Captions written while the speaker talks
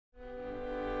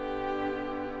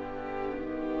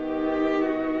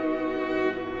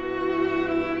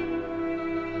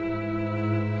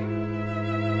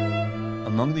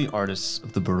Among the artists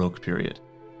of the Baroque period,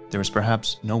 there is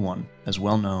perhaps no one as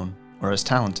well known or as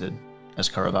talented as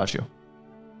Caravaggio.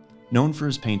 Known for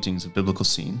his paintings of biblical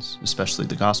scenes, especially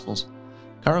the Gospels,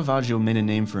 Caravaggio made a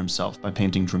name for himself by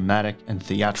painting dramatic and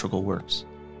theatrical works.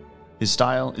 His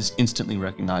style is instantly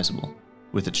recognizable,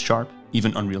 with its sharp,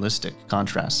 even unrealistic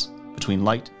contrasts between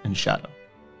light and shadow,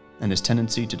 and his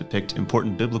tendency to depict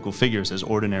important biblical figures as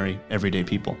ordinary, everyday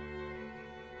people.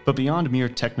 But beyond mere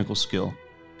technical skill,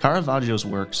 Caravaggio's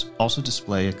works also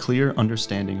display a clear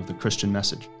understanding of the Christian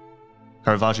message.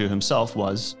 Caravaggio himself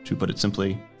was, to put it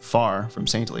simply, far from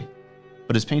saintly,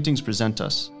 but his paintings present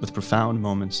us with profound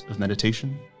moments of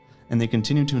meditation, and they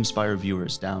continue to inspire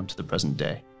viewers down to the present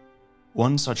day.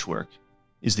 One such work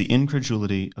is the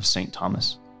Incredulity of St.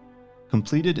 Thomas.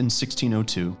 Completed in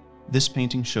 1602, this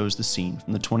painting shows the scene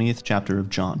from the 20th chapter of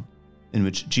John, in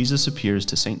which Jesus appears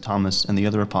to St. Thomas and the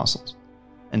other apostles,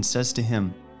 and says to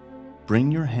him,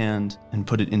 "Bring your hand and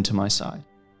put it into my side,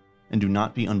 and do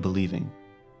not be unbelieving,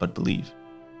 but believe."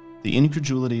 The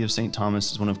Incredulity of St.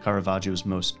 Thomas is one of Caravaggio's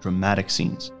most dramatic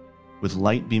scenes, with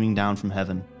light beaming down from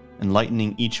heaven and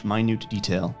lightening each minute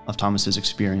detail of Thomas's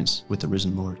experience with the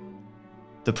risen Lord.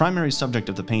 The primary subject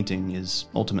of the painting is,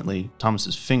 ultimately,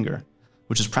 Thomas's finger,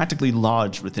 which is practically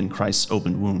lodged within Christ's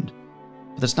opened wound.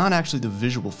 But that's not actually the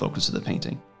visual focus of the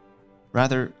painting.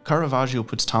 Rather, Caravaggio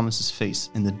puts Thomas's face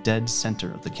in the dead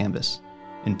center of the canvas,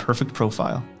 in perfect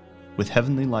profile, with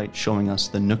heavenly light showing us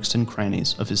the nooks and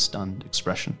crannies of his stunned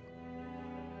expression.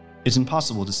 It's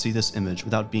impossible to see this image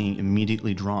without being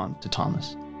immediately drawn to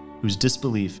Thomas, whose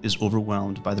disbelief is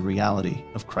overwhelmed by the reality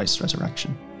of Christ's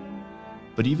resurrection.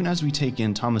 But even as we take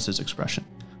in Thomas's expression,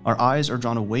 our eyes are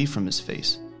drawn away from his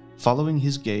face, following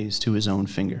his gaze to his own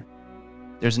finger.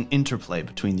 There's an interplay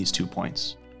between these 2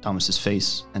 points, Thomas's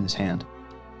face and his hand,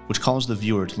 which calls the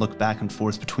viewer to look back and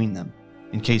forth between them,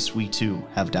 in case we too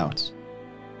have doubts.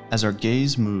 As our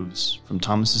gaze moves from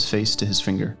Thomas's face to his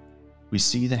finger, we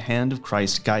see the hand of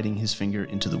Christ guiding his finger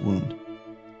into the wound.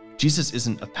 Jesus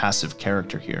isn't a passive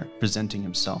character here, presenting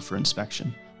himself for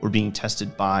inspection or being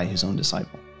tested by his own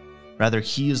disciple. Rather,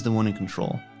 he is the one in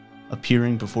control,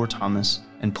 appearing before Thomas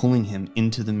and pulling him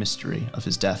into the mystery of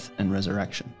his death and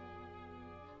resurrection.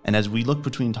 And as we look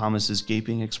between Thomas's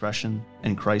gaping expression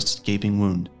and Christ's gaping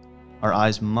wound, our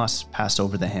eyes must pass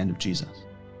over the hand of Jesus.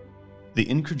 The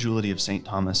Incredulity of St.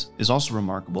 Thomas is also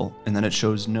remarkable in that it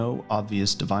shows no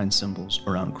obvious divine symbols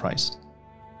around Christ.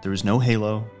 There is no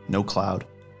halo, no cloud,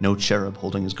 no cherub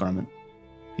holding his garment.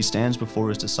 He stands before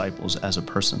his disciples as a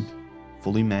person,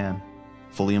 fully man,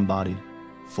 fully embodied,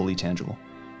 fully tangible.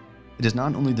 It is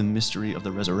not only the mystery of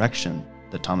the resurrection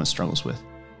that Thomas struggles with,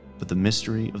 but the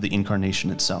mystery of the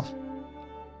incarnation itself.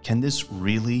 Can this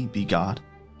really be God?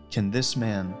 Can this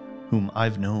man, whom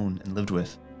I've known and lived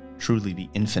with, truly be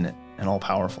infinite and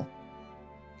all-powerful?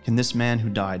 Can this man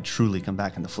who died truly come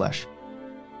back in the flesh?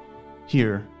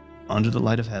 Here, under the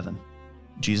light of heaven,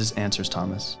 Jesus answers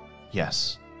Thomas,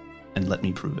 "Yes, and let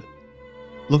me prove it."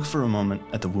 Look for a moment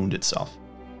at the wound itself.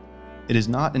 It is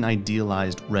not an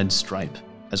idealized red stripe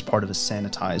as part of a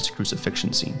sanitized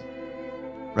crucifixion scene.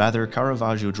 Rather,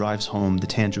 Caravaggio drives home the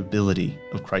tangibility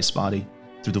of Christ's body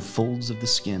through the folds of the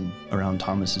skin around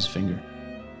Thomas's finger,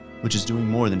 which is doing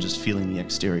more than just feeling the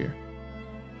exterior.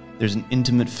 There's an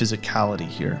intimate physicality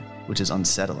here, which is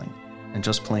unsettling, and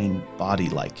just plain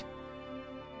body-like.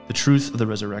 The truth of the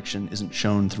resurrection isn't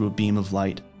shown through a beam of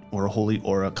light or a holy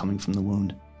aura coming from the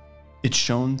wound. It's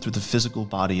shown through the physical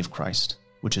body of Christ,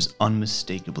 which is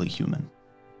unmistakably human.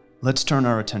 Let's turn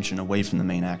our attention away from the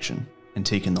main action and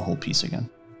take in the whole piece again.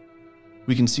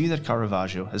 We can see that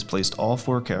Caravaggio has placed all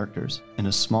 4 characters in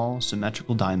a small,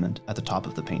 symmetrical diamond at the top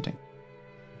of the painting.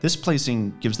 This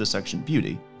placing gives the section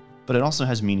beauty, but it also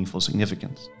has meaningful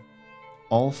significance.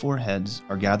 All 4 heads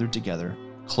are gathered together,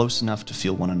 close enough to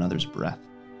feel one another's breath.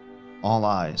 All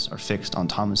eyes are fixed on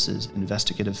Thomas's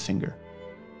investigative finger.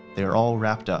 They are all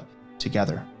wrapped up,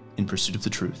 together, in pursuit of the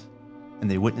truth, and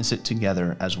they witness it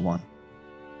together as one.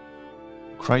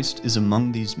 Christ is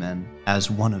among these men as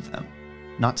one of them,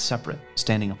 not separate,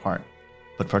 standing apart,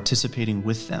 but participating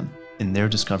with them in their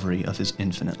discovery of his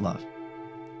infinite love.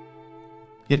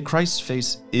 Yet Christ's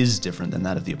face is different than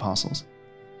that of the apostles.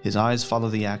 His eyes follow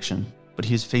the action, but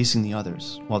he is facing the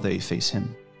others while they face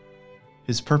him.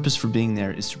 His purpose for being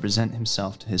there is to present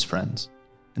himself to his friends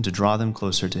and to draw them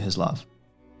closer to his love.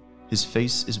 His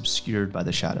face is obscured by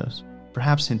the shadows,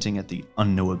 perhaps hinting at the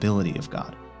unknowability of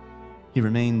God. He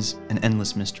remains an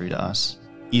endless mystery to us,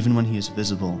 even when he is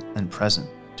visible and present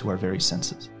to our very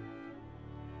senses.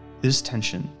 This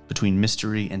tension between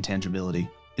mystery and tangibility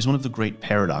is one of the great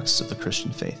paradoxes of the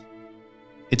Christian faith.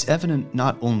 It's evident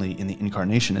not only in the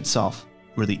incarnation itself,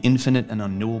 where the infinite and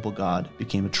unknowable God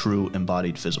became a true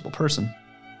embodied visible person,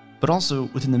 but also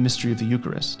within the mystery of the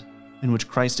Eucharist, in which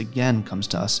Christ again comes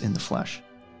to us in the flesh,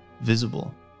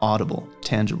 visible, audible,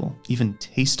 tangible, even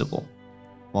tasteable,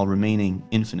 while remaining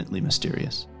infinitely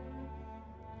mysterious.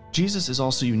 Jesus is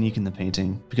also unique in the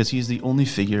painting because he is the only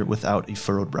figure without a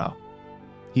furrowed brow.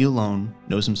 He alone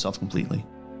knows himself completely.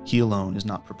 He alone is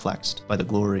not perplexed by the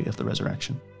glory of the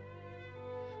resurrection.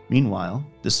 Meanwhile,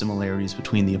 the similarities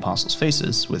between the apostles'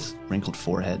 faces, with wrinkled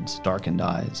foreheads, darkened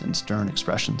eyes, and stern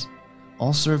expressions,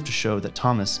 all serve to show that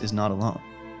Thomas is not alone.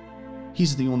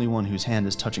 He's the only one whose hand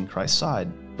is touching Christ's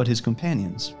side, but his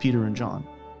companions, Peter and John,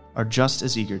 are just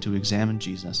as eager to examine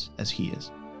Jesus as he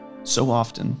is. So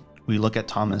often, we look at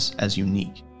Thomas as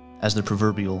unique, as the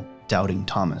proverbial doubting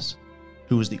Thomas,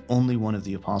 who was the only one of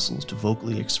the apostles to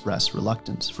vocally express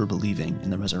reluctance for believing in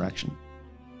the resurrection.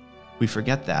 We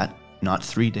forget that, not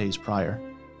 3 days prior,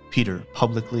 Peter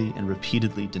publicly and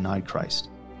repeatedly denied Christ.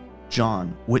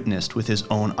 John witnessed with his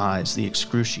own eyes the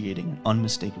excruciating and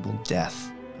unmistakable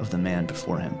death of the man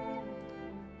before him.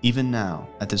 Even now,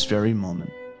 at this very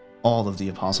moment, all of the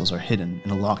apostles are hidden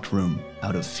in a locked room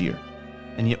out of fear,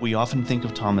 and yet we often think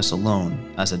of Thomas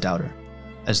alone as a doubter,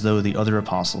 as though the other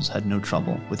apostles had no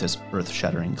trouble with his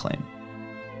earth-shattering claim.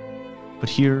 But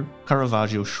here,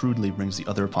 Caravaggio shrewdly brings the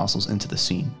other apostles into the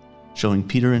scene, showing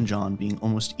Peter and John being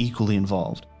almost equally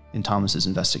involved in Thomas's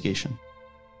investigation.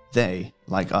 They,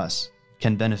 like us,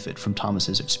 can benefit from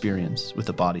Thomas's experience with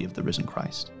the body of the risen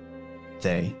Christ.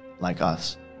 They, like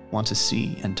us, want to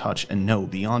see and touch and know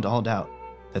beyond all doubt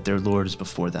that their Lord is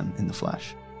before them in the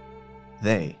flesh.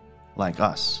 They, like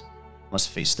us, must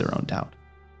face their own doubt.